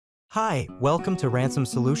Hi, welcome to Ransom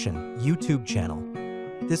Solution YouTube channel.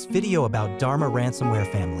 This video about Dharma Ransomware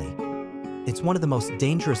family. It's one of the most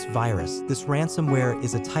dangerous virus. This ransomware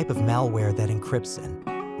is a type of malware that encrypts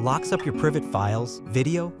and locks up your private files,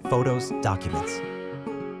 video, photos, documents.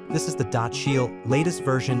 This is the Decrypt Shiel, latest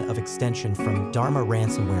version of extension from Dharma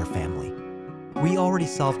Ransomware family. We already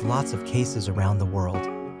solved lots of cases around the world.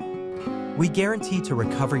 We guarantee to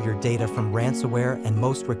recover your data from ransomware, and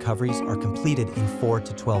most recoveries are completed in 4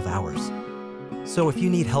 to 12 hours. So if you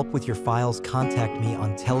need help with your files, contact me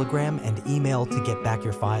on Telegram and email to get back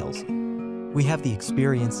your files. We have the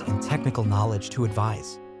experience and technical knowledge to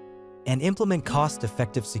advise and implement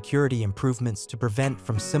cost-effective security improvements to prevent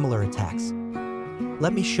from similar attacks.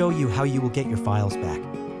 Let me show you how you will get your files back.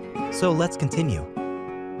 So let's continue.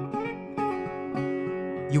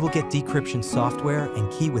 You will get decryption software and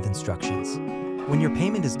key with instructions when your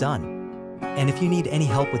payment is done. And if you need any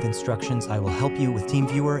help with instructions, I will help you with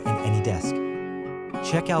TeamViewer and AnyDesk.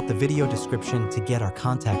 Check out the video description to get our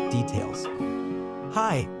contact details.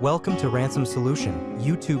 Hi, welcome to Ransom Solution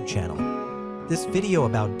YouTube channel. This video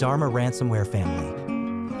about Dharma Ransomware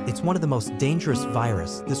family. It's one of the most dangerous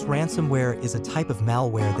virus. This ransomware is a type of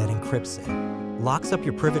malware that encrypts and locks up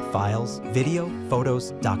your private files, video,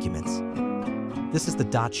 photos, documents. This is the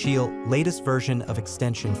Decrypt Shiel, latest version of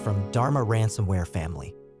extension from Dharma Ransomware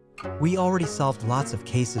family. We already solved lots of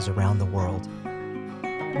cases around the world.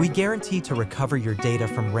 We guarantee to recover your data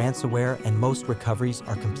from ransomware, and most recoveries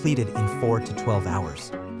are completed in 4 to 12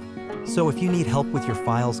 hours. So if you need help with your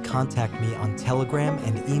files, contact me on Telegram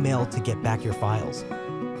and email to get back your files.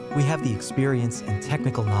 We have the experience and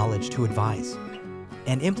technical knowledge to advise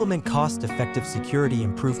and implement cost-effective security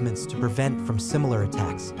improvements to prevent from similar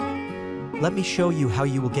attacks. Let me show you how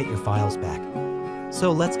you will get your files back.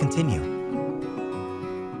 So let's continue.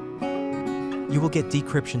 You will get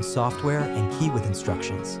decryption software and key with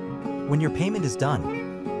instructions when your payment is done.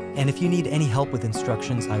 And if you need any help with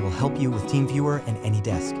instructions, I will help you with TeamViewer and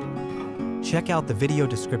AnyDesk. Check out the video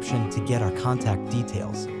description to get our contact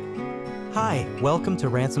details. Hi, welcome to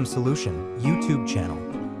Ransom Solution YouTube channel.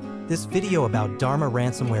 This video about Dharma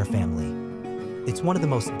Ransomware family. It's one of the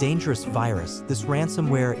most dangerous virus. This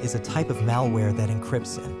ransomware is a type of malware that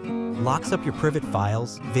encrypts and locks up your private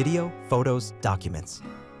files, video, photos, documents.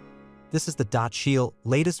 This is the Decrypt Shiel,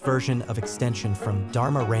 latest version of extension from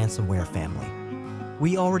Dharma Ransomware family.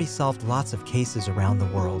 We already solved lots of cases around the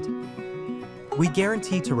world. We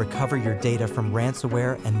guarantee to recover your data from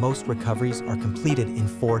ransomware, and most recoveries are completed in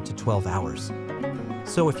 4 to 12 hours.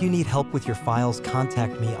 So if you need help with your files,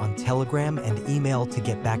 contact me on Telegram and email to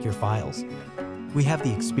get back your files. We have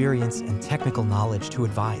the experience and technical knowledge to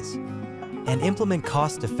advise and implement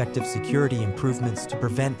cost-effective security improvements to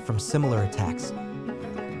prevent from similar attacks.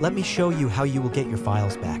 Let me show you how you will get your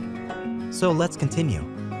files back. So let's continue.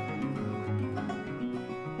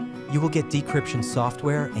 You will get decryption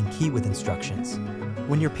software and key with instructions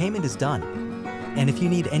when your payment is done. And if you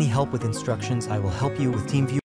need any help with instructions, I will help you with TeamViewer.